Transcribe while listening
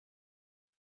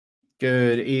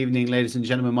Good evening, ladies and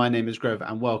gentlemen. My name is Grove,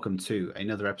 and welcome to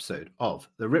another episode of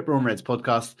the Rip Roaring Reds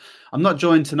podcast. I'm not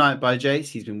joined tonight by Jace.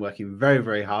 He's been working very,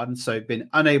 very hard, and so been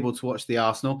unable to watch the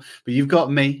Arsenal. But you've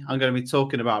got me. I'm going to be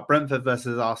talking about Brentford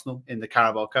versus Arsenal in the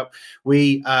Carabao Cup.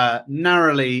 We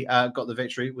narrowly got the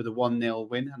victory with a 1-0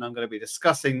 win, and I'm going to be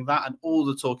discussing that and all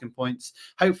the talking points.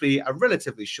 Hopefully, a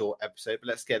relatively short episode, but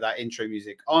let's get that intro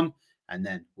music on, and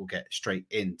then we'll get straight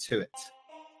into it.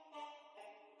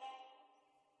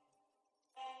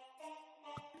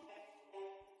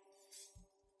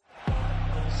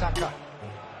 Saka.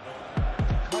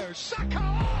 Kayo Saka!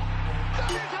 That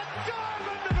is a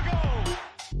diamond of a goal!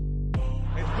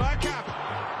 It's Bergkamp.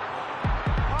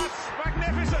 That's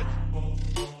magnificent!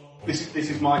 This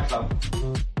is my club.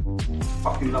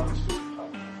 Fucking love this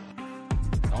football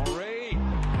club. Henri.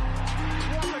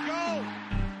 What a goal!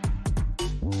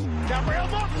 Gabriel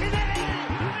Martinelli!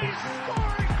 He's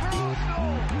scoring for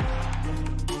Arsenal!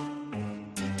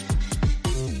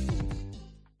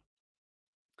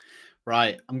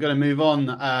 Right, I'm going to move on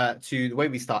to the way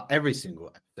we start every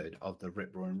single episode of the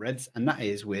Rip Roaring Reds, and that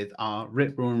is with our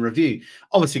Rip Roaring review.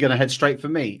 Obviously, going to head straight for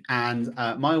me, and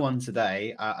my one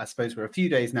today, I suppose we're a few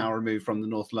days now removed from the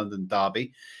North London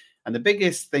derby, and the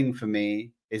biggest thing for me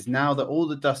is now that all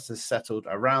the dust has settled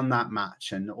around that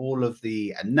match and all of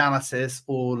the analysis,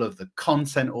 all of the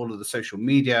content, all of the social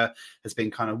media has been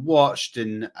kind of watched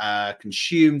and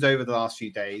consumed over the last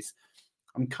few days.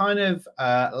 I'm kind of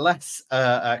less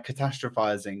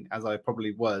catastrophizing as I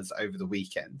probably was over the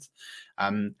weekend.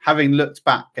 Having looked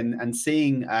back and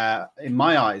seeing, in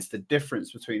my eyes, the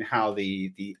difference between how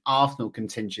the Arsenal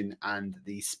contingent and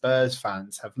the Spurs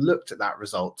fans have looked at that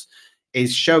result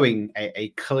is showing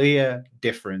a clear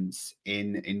difference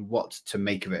in what to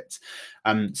make of it.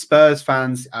 Spurs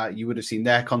fans, you would have seen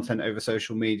their content over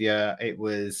social media. It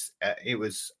was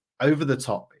over the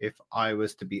top, if I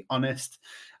was to be honest.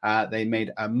 They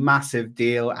made a massive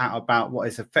deal out about what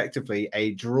is effectively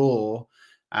a draw,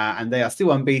 and they are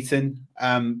still unbeaten.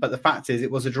 But the fact is, it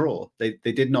was a draw. They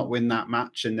did not win that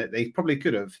match, and they probably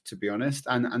could have, to be honest.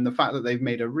 And the fact that they've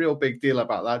made a real big deal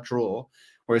about that draw,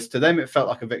 whereas to them it felt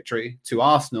like a victory, to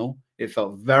Arsenal it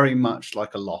felt very much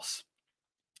like a loss.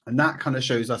 And that kind of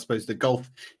shows, I suppose, the gulf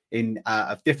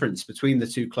of difference between the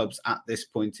two clubs at this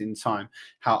point in time.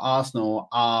 How Arsenal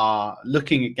are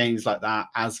looking at games like that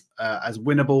as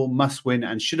winnable, must win,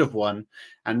 and should have won.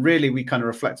 And really, we kind of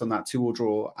reflect on that 2-2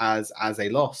 draw as a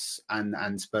loss,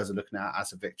 and Spurs are looking at it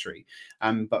as a victory.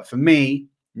 But for me,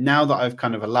 now that I've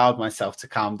kind of allowed myself to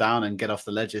calm down and get off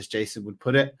the ledge, as Jason would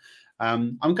put it,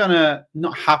 I'm kind of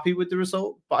not happy with the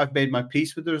result, but I've made my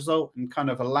peace with the result and kind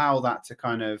of allow that to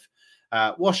kind of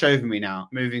wash over me now,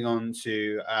 moving on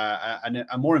to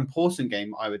a more important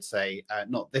game, I would say,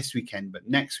 not this weekend, but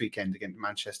next weekend against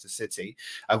Manchester City,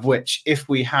 of which, if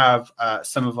we have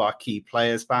some of our key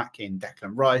players back in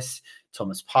Declan Rice,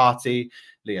 Thomas Partey,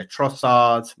 Leo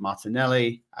Trossard,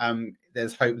 Martinelli,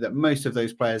 there's hope that most of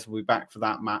those players will be back for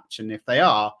that match. And if they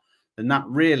are, then that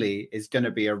really is going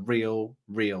to be a real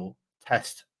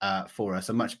test for us,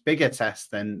 a much bigger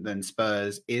test than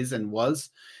Spurs is and was.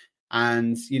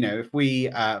 And, you know, if we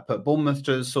put Bournemouth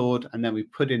to the sword and then we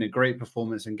put in a great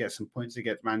performance and get some points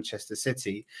against Manchester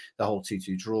City, the whole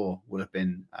 2-2 draw would have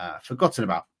been forgotten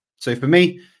about. So for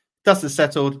me, dust has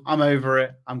settled. I'm over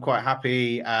it. I'm quite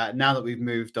happy now that we've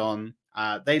moved on.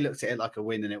 They looked at it like a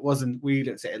win and it wasn't. We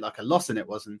looked at it like a loss and it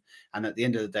wasn't. And at the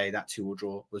end of the day, that 2-2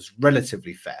 draw was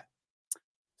relatively fair.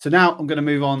 So now I'm going to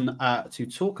move on to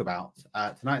talk about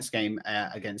tonight's game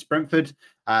against Brentford.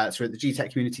 So at the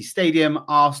GTEC Community Stadium,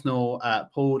 Arsenal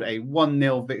pulled a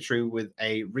 1-0 victory with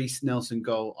a Reece Nelson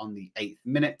goal on the 8th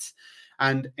minute.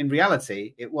 And in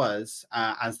reality, it was,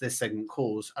 as this segment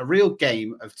calls, a real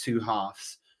game of two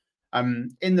halves.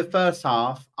 In the first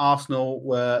half, Arsenal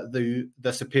were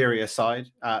the superior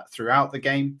side throughout the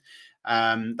game.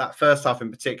 That first half in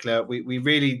particular, we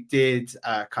really did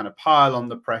kind of pile on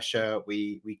the pressure.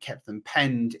 We kept them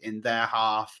penned in their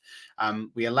half.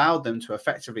 We allowed them to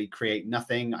effectively create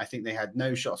nothing. I think they had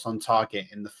no shots on target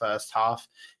in the first half.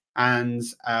 And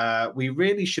we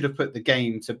really should have put the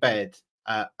game to bed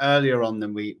earlier on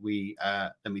than we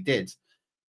did.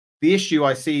 The issue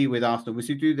I see with Arsenal is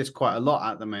we do this quite a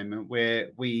lot at the moment, where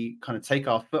we kind of take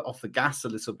our foot off the gas a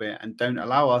little bit and don't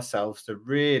allow ourselves to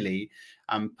really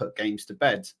put games to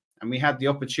bed. And we had the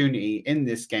opportunity in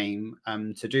this game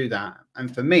to do that.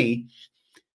 And for me,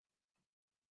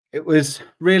 it was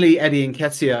really Eddie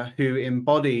Nketiah who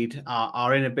embodied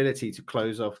our inability to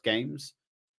close off games.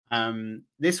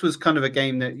 This was kind of a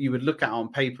game that you would look at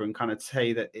on paper and kind of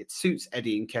say that it suits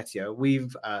Eddie Nketiah.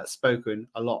 We've spoken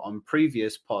a lot on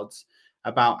previous pods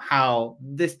about how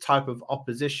this type of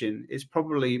opposition is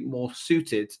probably more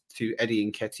suited to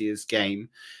Eddie Nketiah's game.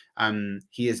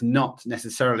 He is not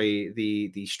necessarily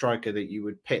the striker that you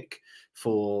would pick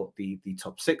for the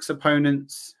top six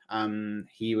opponents.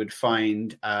 He would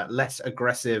find less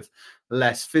aggressive,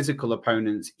 less physical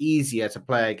opponents easier to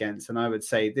play against. And I would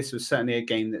say this was certainly a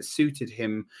game that suited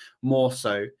him more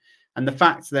so. And the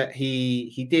fact that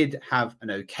he did have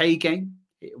an okay game,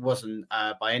 it wasn't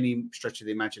by any stretch of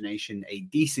the imagination a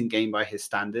decent game by his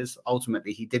standards.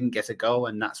 Ultimately, he didn't get a goal,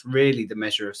 and that's really the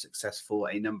measure of success for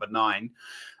a number 9.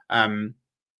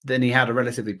 Then he had a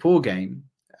relatively poor game,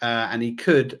 and he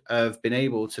could have been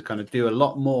able to kind of do a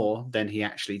lot more than he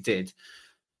actually did.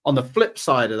 On the flip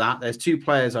side of that, there's 2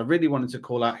 players I really wanted to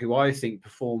call out who I think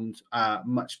performed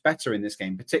much better in this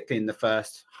game, particularly in the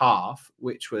first half,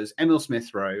 which was Emil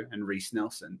Smith-Rowe and Reiss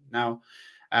Nelson. Now,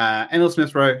 Emil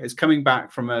Smith-Rowe is coming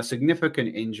back from a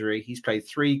significant injury. He's played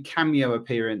 3 cameo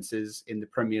appearances in the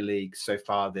Premier League so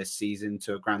far this season,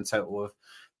 to a grand total of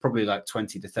probably like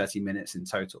 20 to 30 minutes in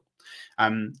total.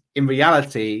 In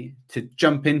reality, to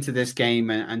jump into this game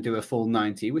and do a full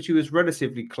 90, which he was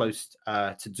relatively close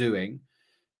to doing,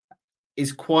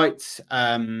 is quite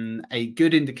a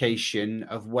good indication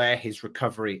of where his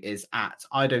recovery is at.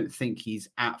 I don't think he's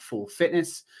at full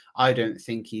fitness. I don't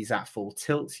think he's at full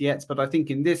tilt yet. But I think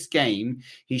in this game,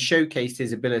 he showcased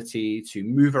his ability to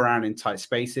move around in tight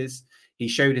spaces. He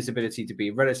showed his ability to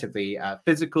be relatively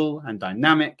physical and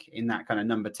dynamic in that kind of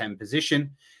number 10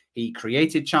 position. He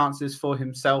created chances for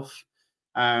himself.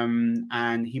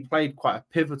 And he played quite a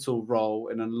pivotal role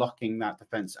in unlocking that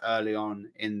defense early on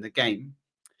in the game.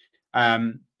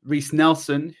 Reiss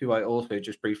Nelson, who I also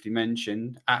just briefly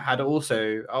mentioned, had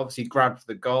also obviously grabbed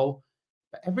the goal.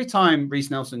 But every time Reiss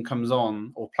Nelson comes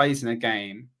on or plays in a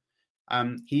game,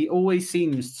 he always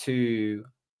seems to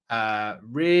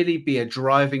really be a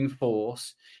driving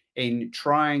force in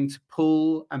trying to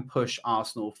pull and push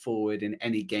Arsenal forward in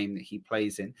any game that he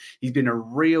plays in. He's been a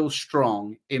real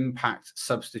strong impact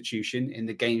substitution in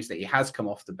the games that he has come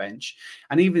off the bench.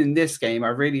 And even in this game, I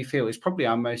really feel he's probably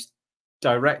our most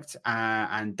direct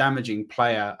and damaging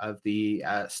player of the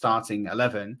starting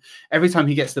 11. Every time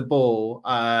he gets the ball,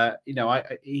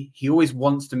 he always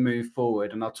wants to move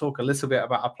forward. And I'll talk a little bit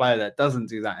about a player that doesn't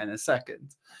do that in a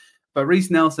second. But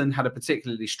Reiss Nelson had a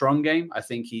particularly strong game. I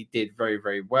think he did very,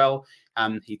 very well.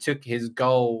 He took his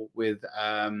goal with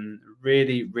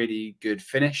really, really good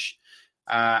finish.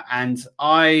 And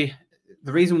the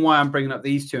reason why I'm bringing up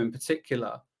these 2 in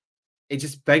particular, it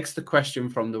just begs the question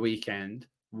from the weekend: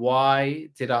 why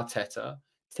did Arteta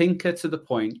tinker to the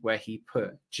point where he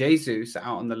put Jesus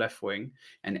out on the left wing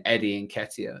and Eddie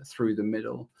Nketiah through the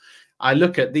middle? I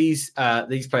look at these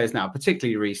players now,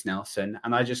 particularly Reiss Nelson,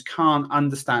 and I just can't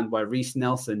understand why Reiss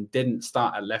Nelson didn't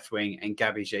start at left wing and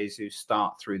Gabby Jesus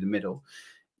start through the middle.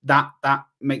 That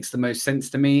makes the most sense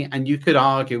to me. And you could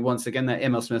argue once again that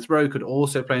Emil Smith-Rowe could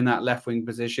also play in that left wing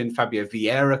position. Fabio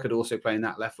Vieira could also play in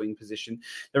that left wing position.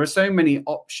 There are so many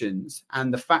options,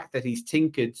 and the fact that he's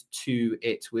tinkered to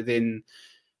it within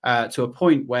to a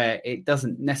point where it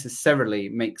doesn't necessarily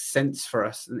make sense for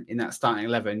us in that starting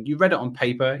 11. You read it on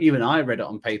paper. Even I read it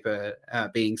on paper,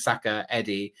 being Saka,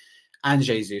 Eddie, and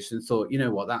Jesus, and thought, you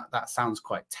know what, that sounds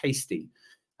quite tasty.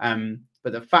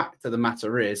 But the fact of the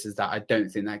matter is that I don't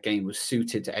think that game was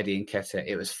suited to Eddie Nketiah.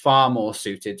 It was far more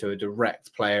suited to a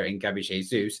direct player in Gabby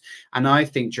Jesus. And I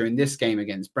think during this game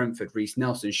against Brentford, Reiss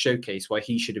Nelson showcased why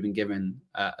he should have been given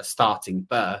a starting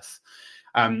berth.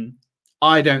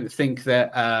 I don't think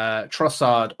that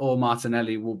Trossard or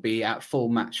Martinelli will be at full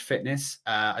match fitness.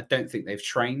 I don't think they've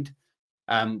trained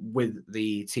with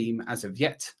the team as of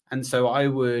yet. And so I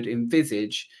would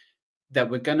envisage that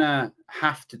we're going to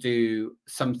have to do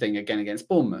something again against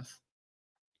Bournemouth.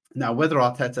 Now, whether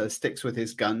Arteta sticks with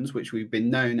his guns, which we've been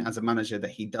known as a manager that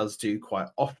he does do quite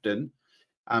often,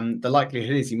 the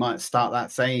likelihood is he might start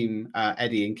that same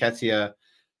Eddie Nketiah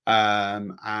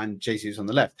and Jesus on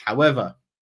the left. However,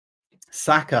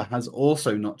 Saka has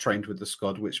also not trained with the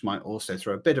squad, which might also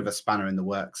throw a bit of a spanner in the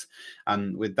works.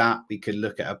 With that, we could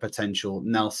look at a potential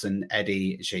Nelson,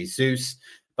 Eddie, Jesus.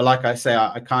 But like I say,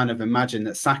 I kind of imagine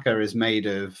that Saka is made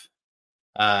of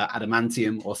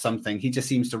adamantium or something. He just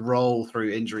seems to roll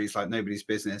through injuries like nobody's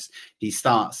business. He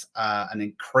starts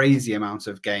an crazy amount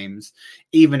of games.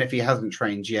 Even if he hasn't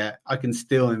trained yet, I can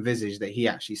still envisage that he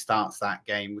actually starts that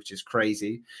game, which is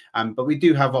crazy. But we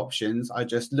do have options. I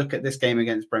just look at this game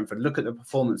against Brentford, look at the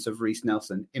performance of Reiss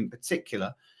Nelson in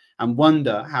particular, and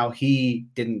wonder how he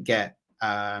didn't get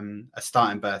a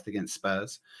starting berth against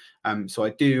Spurs. So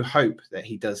I do hope that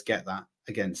he does get that.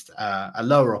 against a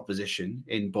lower opposition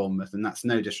in Bournemouth, and that's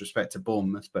no disrespect to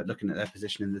Bournemouth, but looking at their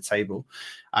position in the table,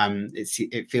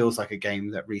 it feels like a game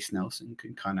that Reece Nelson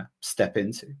can kind of step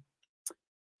into.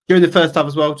 During the first half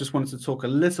as well, just wanted to talk a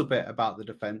little bit about the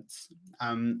defence.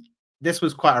 This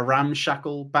was quite a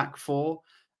ramshackle back four,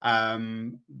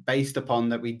 based upon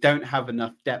that we don't have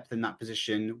enough depth in that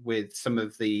position with some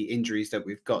of the injuries that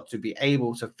we've got to be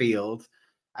able to field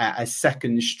a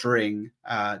second string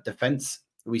defence.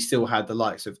 We still had the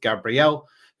likes of Gabriel,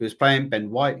 who was playing, Ben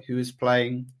White, who was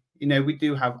playing. You know, we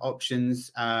do have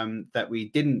options that we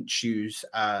didn't choose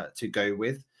to go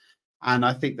with. And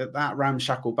I think that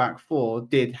ramshackle back four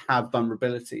did have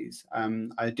vulnerabilities.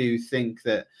 I do think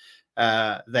that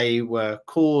they were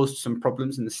caused some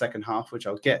problems in the second half, which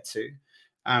I'll get to.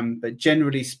 But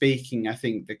generally speaking, I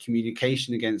think the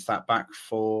communication against that back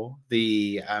four,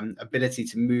 the ability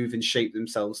to move and shape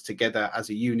themselves together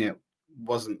as a unit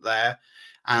wasn't there.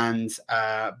 And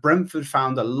Brentford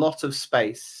found a lot of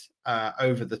space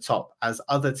over the top, as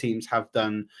other teams have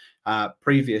done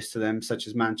previous to them, such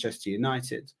as Manchester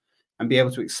United, and be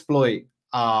able to exploit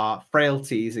our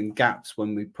frailties and gaps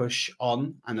when we push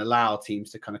on and allow teams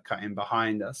to kind of cut in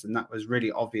behind us. And that was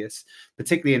really obvious,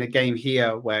 particularly in a game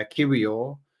here where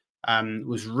Kiwior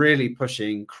was really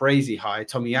pushing crazy high.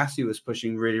 Tomiyasu was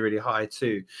pushing really, really high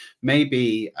too.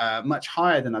 Maybe much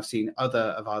higher than I've seen other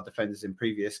of our defenders in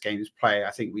previous games play.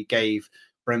 I think we gave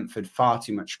Brentford far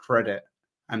too much credit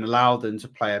and allowed them to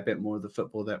play a bit more of the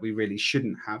football that we really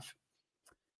shouldn't have.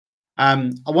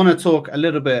 I want to talk a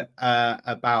little bit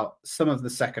about some of the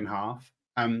second half,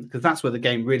 because that's where the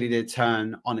game really did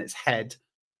turn on its head.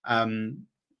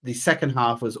 The second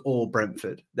half was all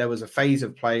Brentford. There was a phase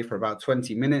of play for about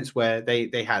 20 minutes where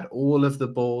they had all of the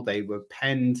ball. They were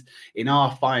penned in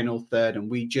our final third, and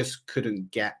we just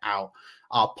couldn't get out.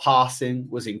 Our passing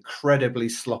was incredibly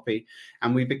sloppy,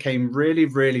 and we became really,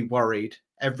 really worried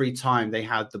every time they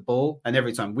had the ball, and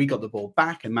every time we got the ball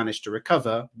back and managed to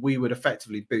recover, we would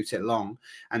effectively boot it long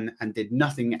and did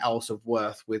nothing else of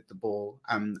worth with the ball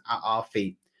at our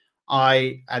feet.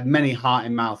 I had many heart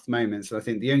and mouth moments, and I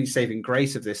think the only saving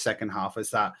grace of this second half is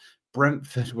that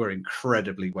Brentford were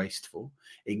incredibly wasteful,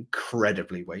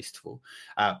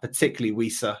 particularly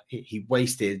Wissa. He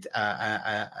wasted,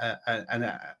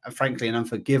 frankly, an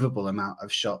unforgivable amount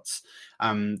of shots.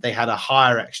 They had a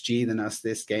higher XG than us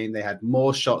this game. They had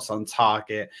more shots on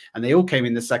target, and they all came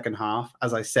in the second half.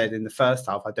 As I said, in the first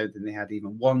half, I don't think they had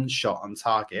even one shot on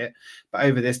target. But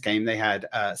over this game, they had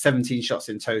 17 shots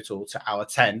in total to our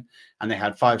 10, and they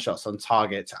had 5 shots on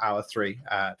target to our 3.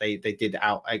 They did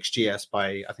out XG us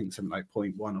by, I think, something like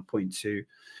 0.1 or 0.2.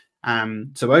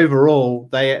 So overall,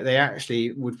 they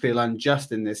actually would feel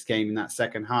unjust in this game in that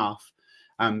second half,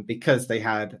 because they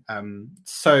had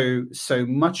so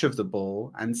much of the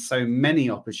ball and so many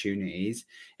opportunities.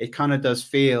 It kind of does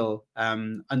feel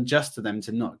unjust to them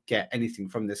to not get anything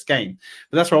from this game.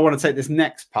 But that's where I want to take this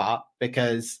next part,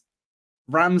 because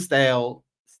Ramsdale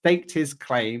staked his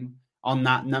claim on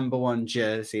that number 1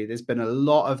 jersey. There's been a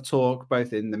lot of talk,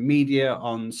 both in the media,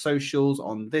 on socials,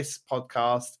 on this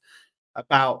podcast,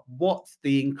 about what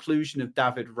the inclusion of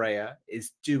David Raya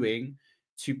is doing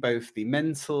to both the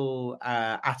mental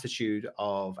attitude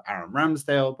of Aaron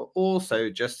Ramsdale, but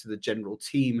also just to the general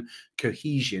team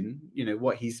cohesion, you know,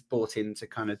 what he's brought in to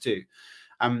kind of do.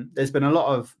 There's been a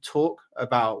lot of talk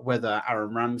about whether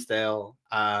Aaron Ramsdale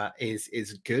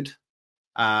is good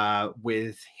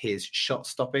with his shot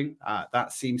stopping.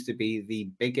 That seems to be the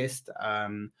biggest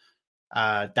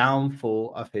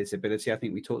downfall of his ability. I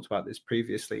think we talked about this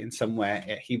previously. In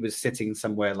somewhere he was sitting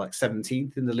somewhere like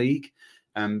 17th in the league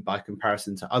by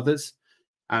comparison to others.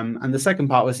 And the second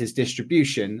part was his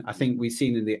distribution. I think we've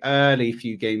seen in the early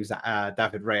few games that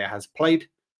David Raya has played,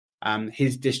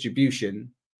 his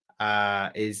distribution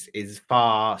is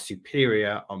far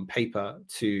superior on paper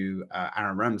to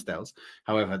Aaron Ramsdale's.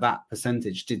 However, that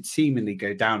percentage did seemingly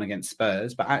go down against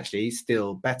Spurs, but actually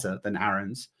still better than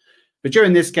Aaron's. But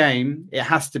during this game, it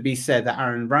has to be said that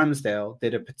Aaron Ramsdale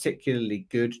did a particularly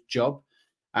good job.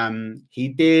 He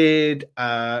did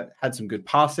had some good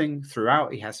passing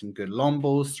throughout. He had some good long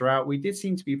balls throughout. We did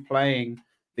seem to be playing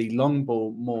the long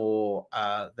ball more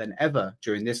than ever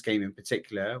during this game in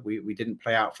particular. We didn't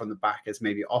play out from the back as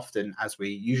maybe often as we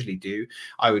usually do.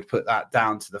 I would put that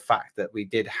down to the fact that we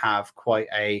did have quite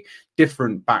a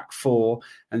different back four.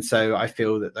 And so I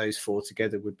feel that those 4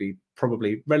 together would be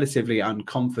probably relatively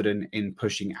unconfident in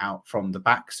pushing out from the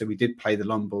back. So we did play the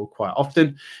long ball quite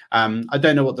often. I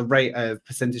don't know what the rate of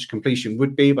percentage completion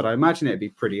would be, but I imagine it'd be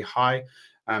pretty high.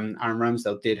 Aaron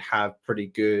Ramsdale did have pretty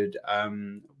good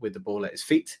with the ball at his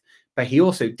feet, but he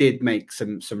also did make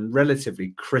some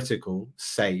relatively critical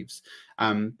saves,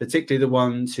 particularly the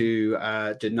one to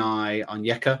deny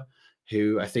Onyeka,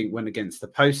 who I think went against the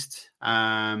post.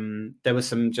 There was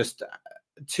some just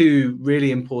two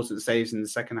really important saves in the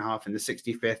second half, in the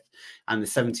 65th and the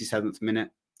 77th minute.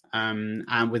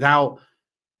 And without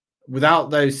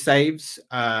those saves,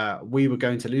 we were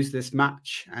going to lose this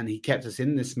match, and he kept us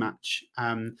in this match.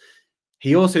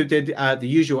 He also did the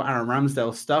usual Aaron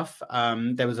Ramsdale stuff.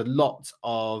 There was a lot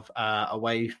of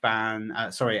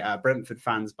Brentford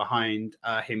fans behind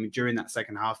him during that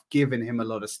second half, giving him a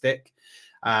lot of stick,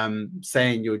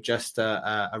 saying you're just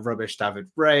a rubbish David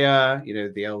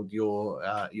Raya, the old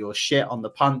you're shit on the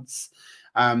punts.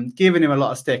 Giving him a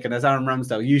lot of stick, and as Aaron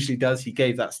Ramsdale usually does, he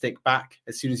gave that stick back.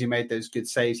 As soon as he made those good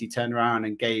saves, he turned around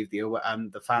and gave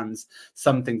the fans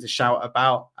something to shout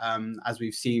about, as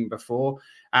we've seen before.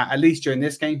 At least during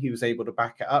this game, he was able to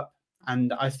back it up,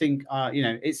 and I think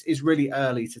it's really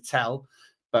early to tell,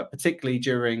 but particularly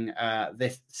during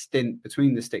this stint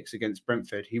between the sticks against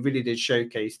Brentford, he really did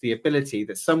showcase the ability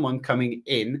that someone coming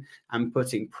in and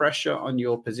putting pressure on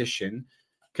your position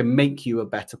can make you a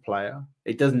better player.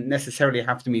 It doesn't necessarily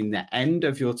have to mean the end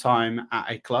of your time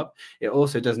at a club. It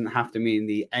also doesn't have to mean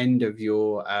the end of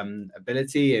your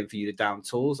ability and for you to down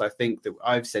tools. I think that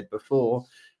I've said before,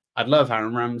 I'd love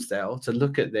Aaron Ramsdale to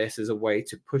look at this as a way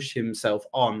to push himself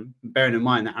on, bearing in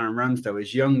mind that Aaron Ramsdale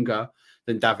is younger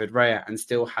than David Raya and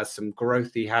still has some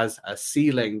growth. He has a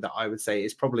ceiling that I would say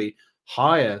is probably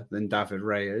higher than David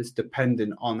Raya's,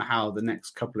 dependent on how the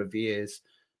next couple of years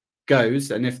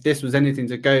goes. And if this was anything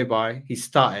to go by, he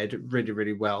started really,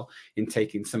 really well in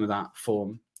taking some of that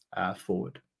form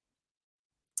forward.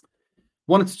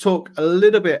 Wanted to talk a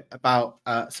little bit about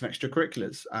some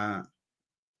extracurriculars.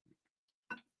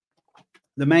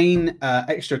 The main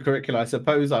extracurricular, I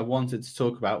suppose, I wanted to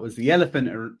talk about was the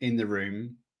elephant in the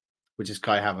room, which is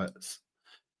Kai Havertz.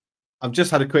 I've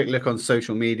just had a quick look on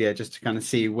social media just to kind of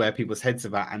see where people's heads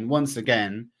are at. And once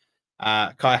again,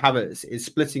 Kai Havertz is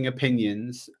splitting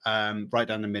opinions right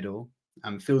down the middle.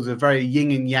 Feels a very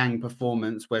yin and yang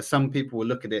performance, where some people will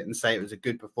look at it and say it was a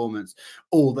good performance.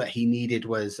 All that he needed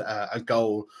was a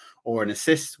goal or an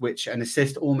assist, which an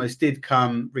assist almost did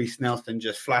come. Reece Nelson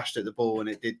just flashed at the ball and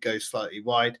it did go slightly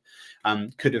wide.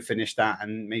 Could have finished that,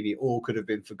 and maybe all could have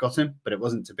been forgotten, but it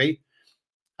wasn't to be.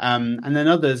 And then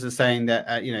others are saying that,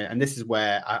 and this is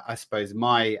where I suppose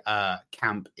my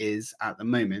camp is at the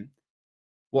moment.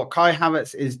 What Kai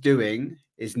Havertz is doing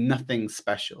is nothing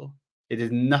special. It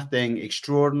is nothing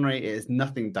extraordinary. It is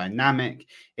nothing dynamic.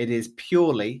 It is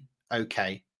purely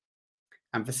okay.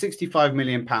 And for £65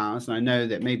 million, and I know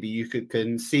that maybe you could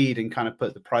concede and kind of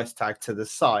put the price tag to the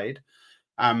side,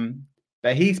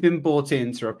 but he's been bought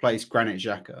in to replace Granit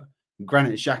Xhaka.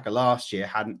 Granit Xhaka last year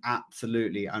had an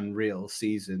absolutely unreal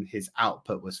season. His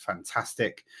output was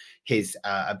fantastic. His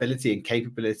ability and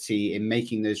capability in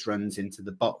making those runs into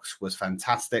the box was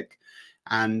fantastic.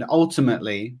 And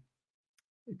ultimately,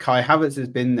 Kai Havertz has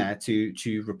been there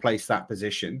to replace that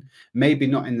position. Maybe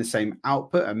not in the same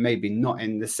output and maybe not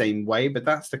in the same way, but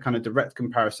that's the kind of direct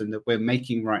comparison that we're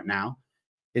making right now,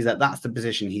 is that that's the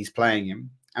position he's playing in.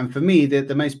 And for me,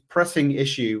 the most pressing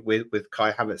issue with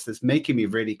Kai Havertz that's making me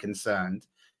really concerned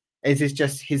is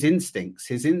just his instincts.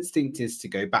 His instinct is to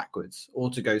go backwards or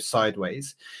to go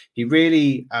sideways. He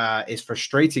really is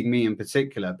frustrating me in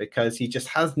particular because he just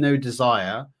has no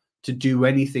desire to do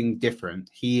anything different.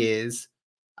 He is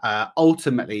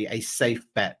ultimately a safe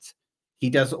bet. He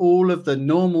does all of the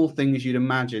normal things you'd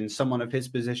imagine someone of his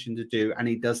position to do, and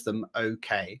he does them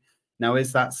okay. Now,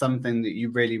 is that something that you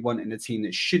really want in a team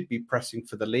that should be pressing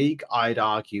for the league? I'd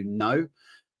argue no.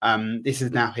 This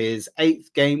is now his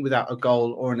 8th game without a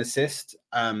goal or an assist,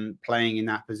 playing in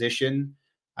that position.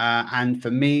 And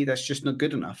for me, that's just not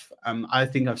good enough. I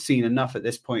think I've seen enough at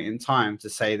this point in time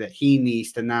to say that he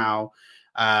needs to now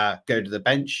go to the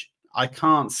bench. I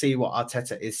can't see what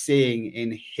Arteta is seeing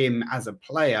in him as a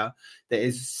player that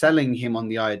is selling him on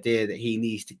the idea that he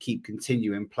needs to keep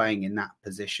continuing playing in that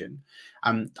position.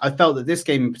 I felt that this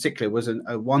game in particular was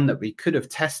a one that we could have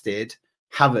tested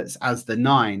Havertz as the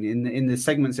 9. In the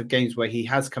segments of games where he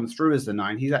has come through as the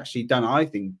 9, he's actually done, I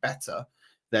think, better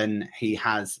than he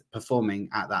has performing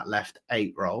at that left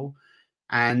 8 role.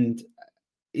 And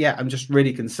yeah, I'm just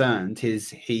really concerned.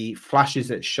 He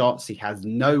flashes at shots. He has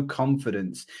no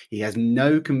confidence. He has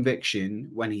no conviction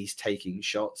when he's taking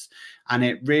shots, and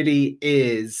it really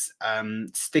is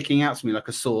sticking out to me like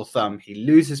a sore thumb. He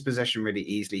loses possession really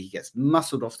easily. He gets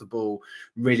muscled off the ball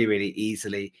really, really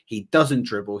easily. He doesn't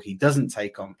dribble. He doesn't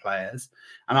take on players,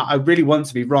 and I really want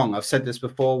to be wrong. I've said this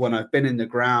before when I've been in the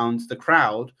ground. The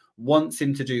crowd wants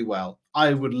him to do well.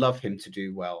 I would love him to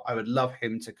do well. I would love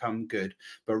him to come good.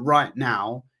 But right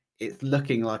now, it's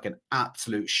looking like an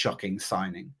absolute shocking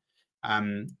signing.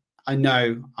 I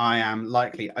know I am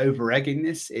likely over-egging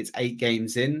this. It's 8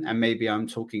 games in, and maybe I'm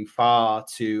talking far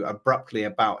too abruptly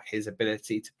about his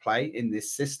ability to play in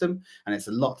this system. And it's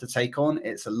a lot to take on.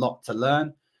 It's a lot to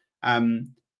learn.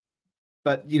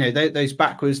 But, you know, those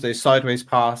backwards, those sideways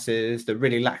passes, the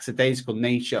really lackadaisical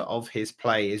nature of his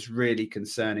play is really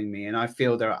concerning me. And I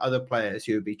feel there are other players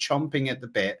who would be chomping at the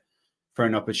bit for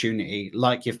an opportunity,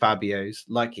 like your Fabios,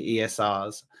 like your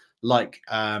ESRs, like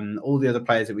all the other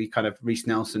players that we kind of, Reece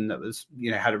Nelson, that was,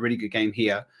 you know, had a really good game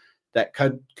here, that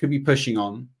could be pushing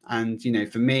on. And, you know,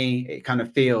 for me, it kind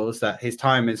of feels that his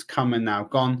time has come and now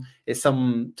gone. It's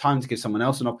some time to give someone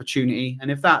else an opportunity.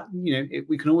 And if that, you know,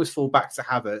 we can always fall back to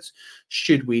Havertz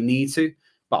should we need to.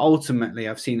 But ultimately,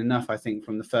 I've seen enough, I think,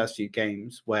 from the first few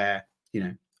games where, you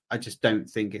know, I just don't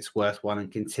think it's worthwhile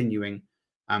and continuing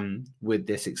with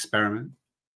this experiment.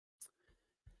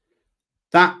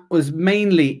 That was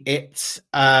mainly it.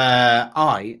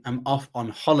 I am off on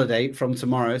holiday from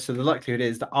tomorrow, so the likelihood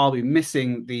is that I'll be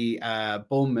missing the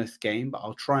Bournemouth game, but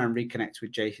I'll try and reconnect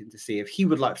with Jason to see if he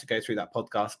would like to go through that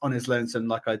podcast on his lonesome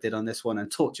like I did on this one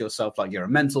and talk to yourself like you're a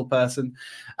mental person.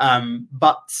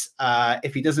 But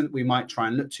if he doesn't, we might try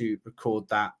and look to record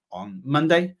that on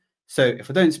Monday. So if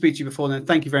I don't speak to you before then,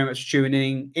 thank you very much for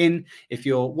tuning in. If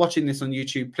you're watching this on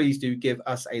YouTube, please do give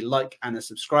us a like and a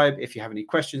subscribe. If you have any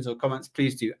questions or comments,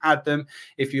 please do add them.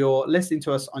 If you're listening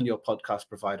to us on your podcast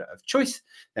provider of choice,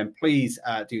 then please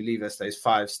do leave us those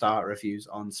 5-star reviews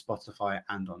on Spotify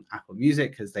and on Apple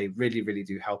Music, because they really, really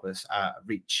do help us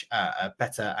reach a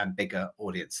better and bigger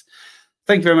audience.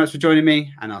 Thank you very much for joining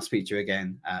me, and I'll speak to you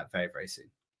again very, very soon.